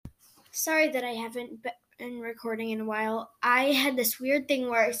Sorry that I haven't been recording in a while. I had this weird thing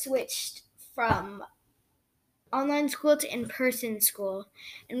where I switched from online school to in-person school,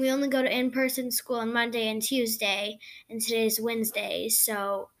 and we only go to in-person school on Monday and Tuesday, and today's Wednesday.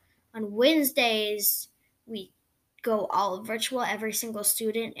 So on Wednesdays we go all virtual, every single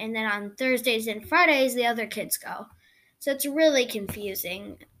student, and then on Thursdays and Fridays the other kids go. So it's really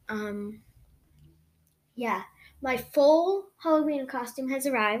confusing. Yeah, my full Halloween costume has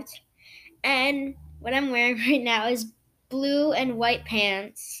arrived. And what I'm wearing right now is blue and white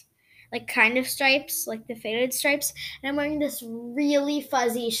pants, like kind of stripes, like the faded stripes. And I'm wearing this really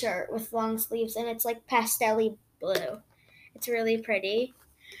fuzzy shirt with long sleeves, and it's like pastel-y blue. It's really pretty.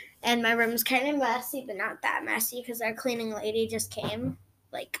 And my room's kind of messy, but not that messy because our cleaning lady just came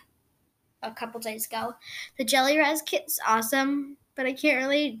like a couple days ago. The Jelly Raz kit's awesome, but I can't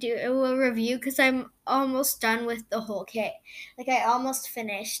really do a review because I'm almost done with the whole kit. Like I almost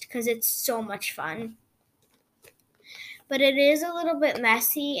finished because it's so much fun. But it is a little bit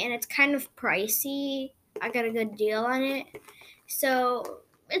messy and it's kind of pricey. I got a good deal on it. So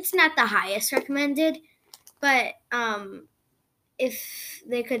it's not the highest recommended, but if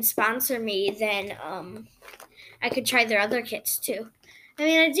they could sponsor me, then I could try their other kits too. I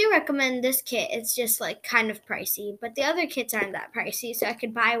mean, I do recommend this kit. It's just like kind of pricey, but the other kits aren't that pricey, so I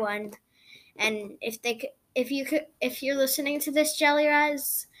could buy one. And if you're listening to this, Jelly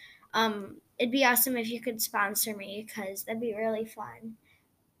Raz, it'd be awesome if you could sponsor me because that'd be really fun.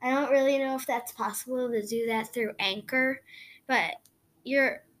 I don't really know if that's possible to do that through Anchor, but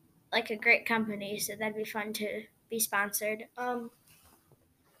you're like a great company, so that'd be fun to be sponsored.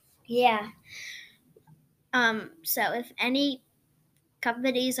 Yeah. So if any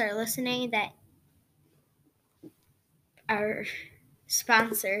companies are listening that are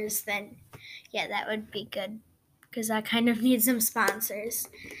sponsors, then yeah, that would be good because I kind of need some sponsors.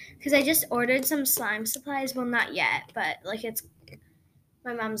 Because I just ordered some slime supplies. Well, not yet, but like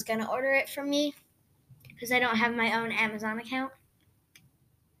my mom's gonna order it from me because I don't have my own Amazon account.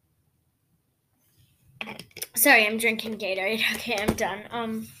 Sorry, I'm drinking Gatorade. Okay, I'm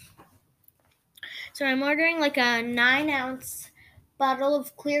done. So I'm ordering like a 9-ounce bottle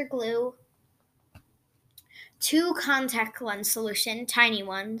of clear glue, 2 contact lens solution, tiny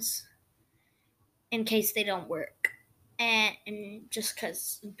ones, in case they don't work, and just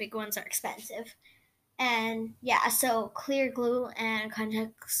because big ones are expensive. And yeah, so clear glue and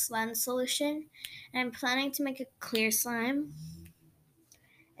contact lens solution. And I'm planning to make a clear slime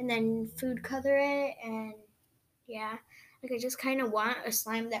and then food color it. And yeah, like I just kind of want a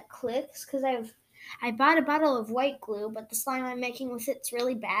slime that clicks because I bought a bottle of white glue, but the slime I'm making with it's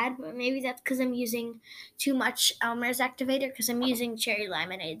really bad. But maybe that's because I'm using too much Elmer's activator because I'm using cherry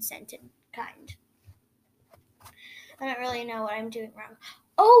lemonade scented kind. I don't really know what I'm doing wrong.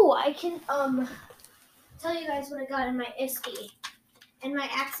 Oh, I can tell you guys what I got in my ISPY. And my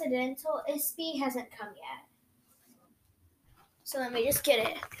accidental ISPY hasn't come yet. So let me just get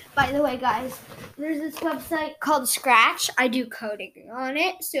it. By the way, guys, there's this website called Scratch. I do coding on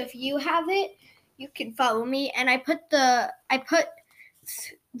it. So if you have it, you can follow me. And I put the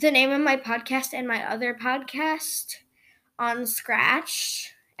name of my podcast and my other podcast on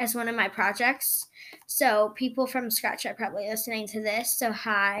Scratch as one of my projects. So people from Scratch are probably listening to this. So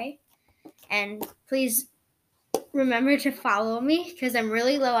hi. And please remember to follow me because I'm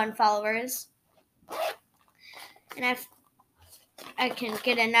really low on followers. And if I can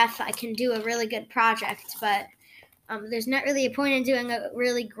get enough, I can do a really good project. But there's not really a point in doing a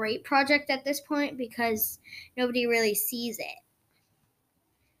really great project at this point because nobody really sees it.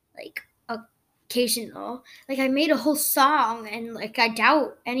 Like occasional. Like I made a whole song and like I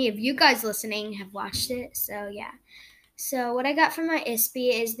doubt any of you guys listening have watched it. So yeah. So what I got from my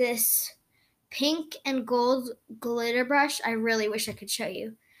ISPY is this pink and gold glitter brush. I really wish I could show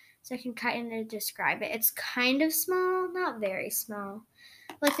you. So I can kind of describe it. It's kind of small, not very small.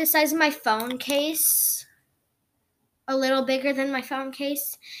 Like the size of my phone case. A little bigger than my phone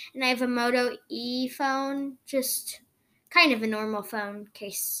case. And I have a Moto E phone, just kind of a normal phone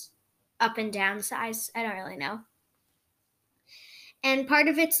case, up and down size. I don't really know. And part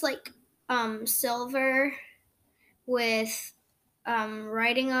of it's like silver with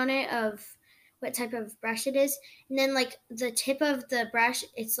writing on it of what type of brush it is. And then like the tip of the brush,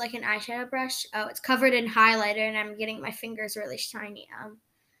 it's like an eyeshadow brush. Oh, it's covered in highlighter and I'm getting my fingers really shiny.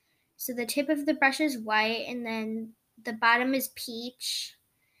 So the tip of the brush is white and then the bottom is peach.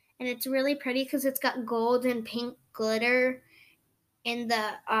 And it's really pretty because it's got gold and pink glitter in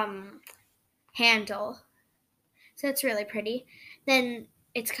the handle. So it's really pretty. Then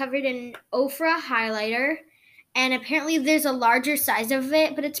it's covered in Ofra highlighter And apparently there's a larger size of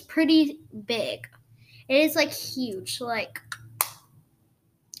it, but it's pretty big. It is like huge. Like,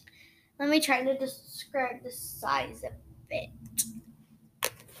 let me try to describe the size of it.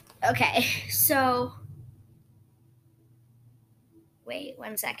 Okay, so wait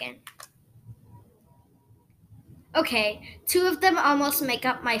 1 second. Okay, 2 of them almost make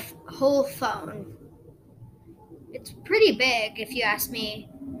up my whole phone. It's pretty big, if you ask me.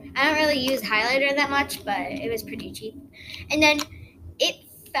 I don't really use highlighter that much, but it was pretty cheap. And then it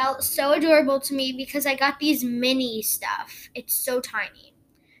felt so adorable to me because I got these mini stuff. It's so tiny.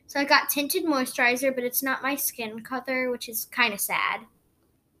 So I got tinted moisturizer, but it's not my skin color, which is kind of sad.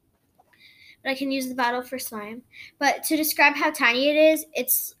 But I can use the bottle for slime. But to describe how tiny it is,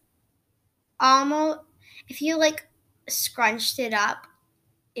 it's almost, if you like scrunched it up,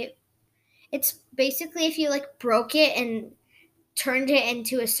 it's basically if you like broke it and turned it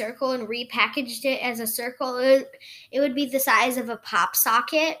into a circle and repackaged it as a circle, it would be the size of a pop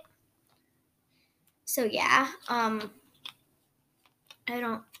socket. So yeah,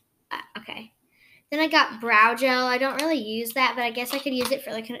 okay. Then I got brow gel. I don't really use that, but I guess I could use it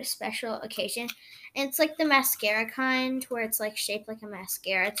for like a special occasion. And it's like the mascara kind where it's like shaped like a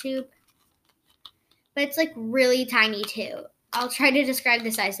mascara tube. But it's like really tiny too. I'll try to describe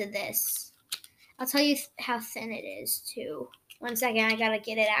the size of this. I'll tell you how thin it is too. 1 second, I gotta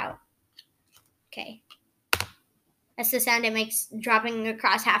get it out. Okay. That's the sound it makes dropping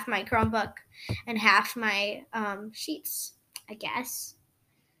across half my Chromebook and half my sheets, I guess.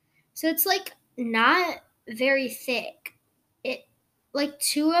 So it's like not very thick. It like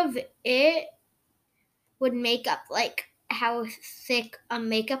 2 of it would make up like how thick a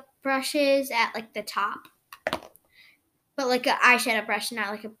makeup brush is at like the top. But like an eyeshadow brush,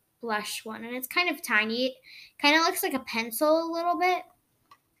 not like a blush one. And it's kind of tiny. It kind of looks like a pencil a little bit.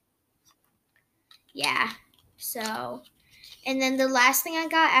 Yeah. So, and then the last thing I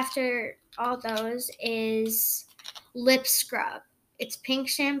got after all those is lip scrub. It's pink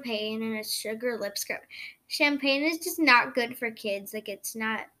champagne and it's sugar lip scrub. Champagne is just not good for kids. Like, it's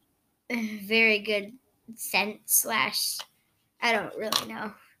not a very good scent / I don't really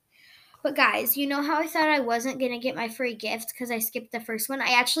know. But guys, you know how I thought I wasn't going to get my free gift because I skipped the first one?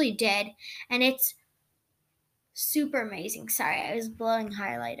 I actually did. And it's super amazing. Sorry, I was blowing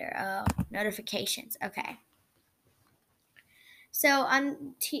highlighter. Oh, notifications. Okay. So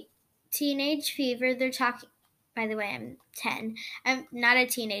on Teenage Fever, they're talking. By the way, I'm 10. I'm not a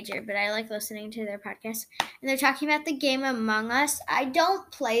teenager, but I like listening to their podcast. And they're talking about the game Among Us. I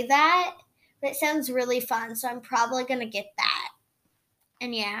don't play that, but it sounds really fun, so I'm probably going to get that.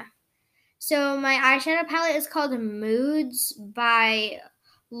 And yeah. So my eyeshadow palette is called Moods by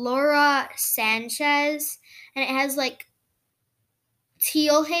Laura Sanchez. And it has like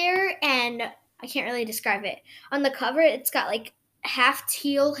teal hair, and I can't really describe it. On the cover, it's got like half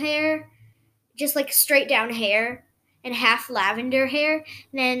teal hair, just like straight down hair, and half lavender hair.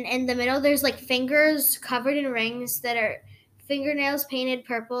 And then in the middle, there's like fingers covered in rings that are fingernails painted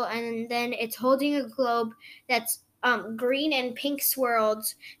purple, and then it's holding a globe that's green and pink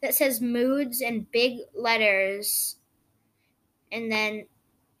swirls that says moods in big letters. And then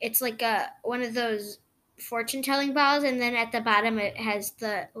it's like one of those fortune telling balls, and then at the bottom it has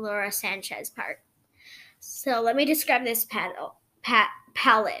the Laura Sanchez part. So let me describe this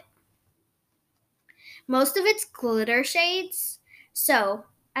palette. Most of it's glitter shades. So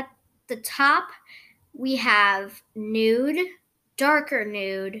at the top we have nude, darker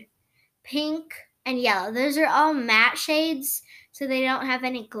nude, pink, and yellow. Those are all matte shades, so they don't have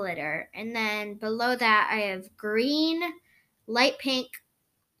any glitter. And then below that I have green, light pink,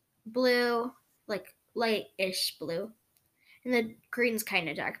 blue, like light-ish blue. And the green's kind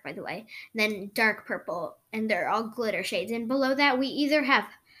of dark, by the way. And then dark purple, and they're all glitter shades. And below that, we either have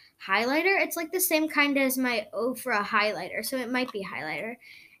highlighter. It's like the same kind as my Ofra highlighter, so it might be highlighter.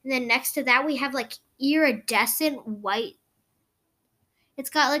 And then next to that, we have like iridescent white. It's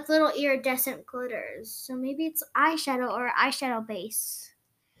got like little iridescent glitters, so maybe it's eyeshadow or eyeshadow base.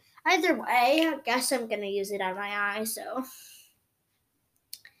 Either way, I guess I'm gonna use it on my eye, so.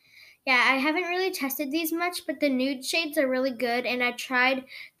 Yeah, I haven't really tested these much, but the nude shades are really good, and I tried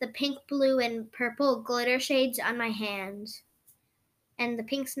the pink, blue, and purple glitter shades on my hands. And the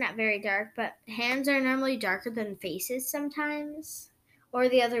pink's not very dark, but hands are normally darker than faces sometimes, or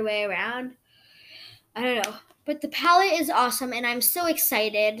the other way around. I don't know. But the palette is awesome, and I'm so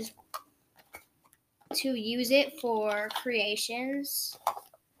excited to use it for creations.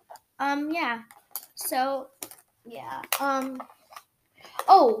 Yeah. So, yeah.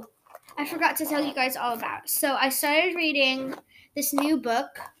 Oh, I forgot to tell you guys all about. So I started reading this new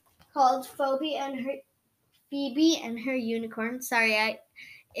book called Phobia Phoebe and her unicorn. Sorry,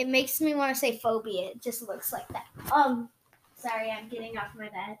 it makes me want to say phobia. It just looks like that. Sorry, I'm getting off my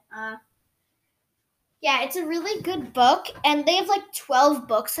bed. Yeah, it's a really good book, and they have like 12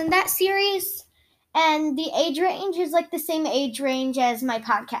 books in that series. And the age range is like the same age range as my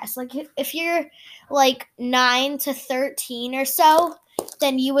podcast. Like if you're like 9 to 13 or so,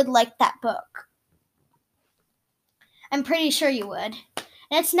 then you would like that book. I'm pretty sure you would.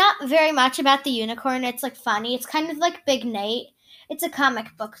 And it's not very much about the unicorn. It's like funny. It's kind of like Big Nate. It's a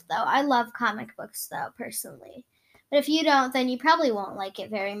comic book though. I love comic books though, personally. But if you don't, then you probably won't like it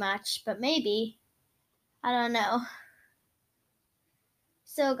very much. But maybe. I don't know.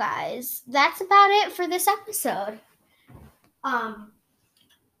 So guys, that's about it for this episode.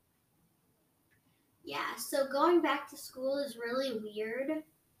 Yeah, so going back to school is really weird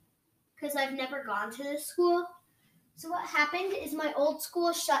because I've never gone to this school. So what happened is my old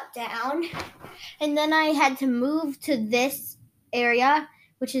school shut down, and then I had to move to this area,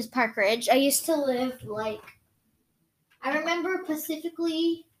 which is Park Ridge. I used to live I remember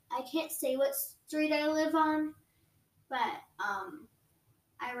specifically, I can't say what street I live on, but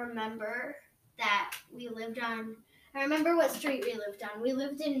I remember that I remember what street we lived on. We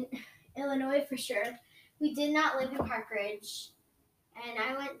lived in Illinois for sure. We did not live in Park Ridge. And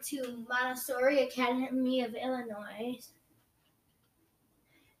I went to Montessori Academy of Illinois.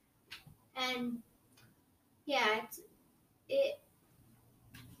 And yeah, it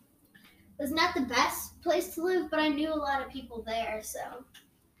was not the best place to live, but I knew a lot of people there, so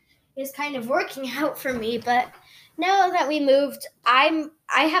it was kind of working out for me. But now that we moved, I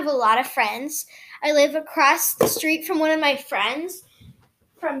have a lot of friends. I live across the street from one of my friends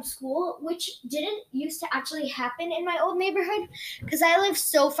from school, which didn't used to actually happen in my old neighborhood because I live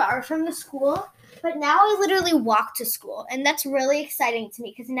so far from the school. But now I literally walk to school, and that's really exciting to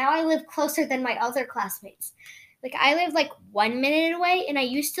me because now I live closer than my other classmates. Like I live like 1 minute away, and I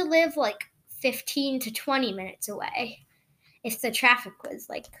used to live like 15 to 20 minutes away. If the traffic was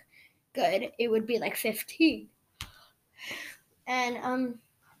like good, it would be like 15. And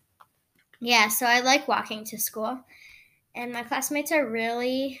yeah, so I like walking to school. And my classmates are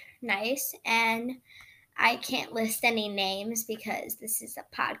really nice, and I can't list any names because this is a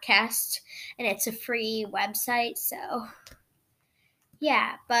podcast and it's a free website, so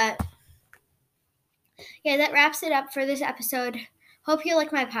yeah, but yeah, that wraps it up for this episode. Hope you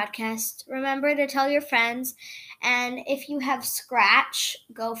like my podcast. Remember to tell your friends, and if you have Scratch,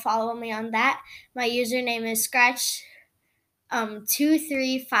 go follow me on that. My username is Scratch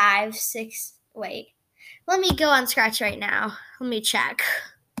 2356. Wait. Let me go on Scratch right now. Let me check.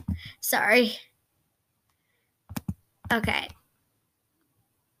 Sorry. Okay.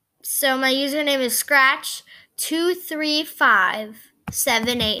 So my username is Scratch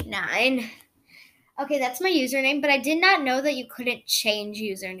 235789. Okay, that's my username, but I did not know that you couldn't change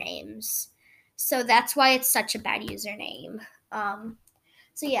usernames. So that's why it's such a bad username.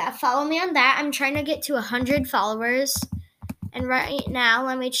 So yeah, follow me on that. I'm trying to get to 100 followers. And right now,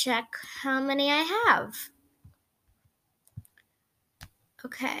 let me check how many I have.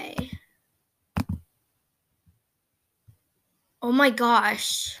 Okay. Oh my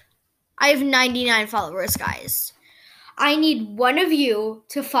gosh. I have 99 followers, guys. I need one of you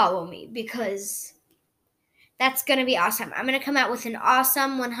to follow me because that's going to be awesome. I'm going to come out with an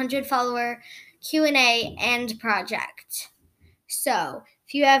awesome 100 follower Q&A and project. So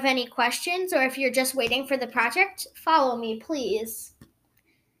if you have any questions or if you're just waiting for the project, follow me, please.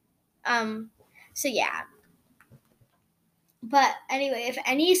 So yeah. But anyway, if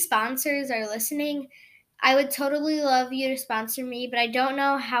any sponsors are listening, I would totally love you to sponsor me, but I don't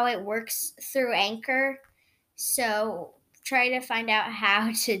know how it works through Anchor. So try to find out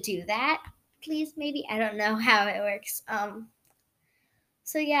how to do that, please. Maybe I don't know how it works.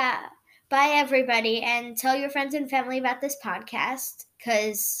 So yeah, bye everybody, and tell your friends and family about this podcast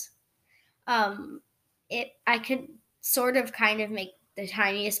because I could sort of kind of make the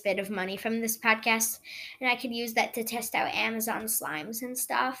tiniest bit of money from this podcast, and I could use that to test out Amazon slimes and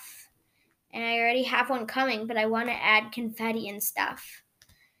stuff. And I already have one coming, but I want to add confetti and stuff.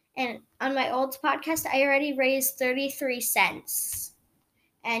 And on my old podcast, I already raised 33 cents.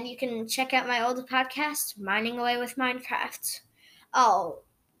 And you can check out my old podcast, Mining Away with Minecraft. I'll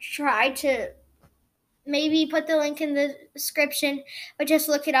try to maybe put the link in the description, but just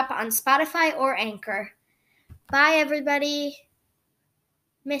look it up on Spotify or Anchor. Bye, everybody.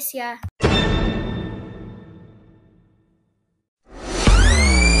 Miss ya.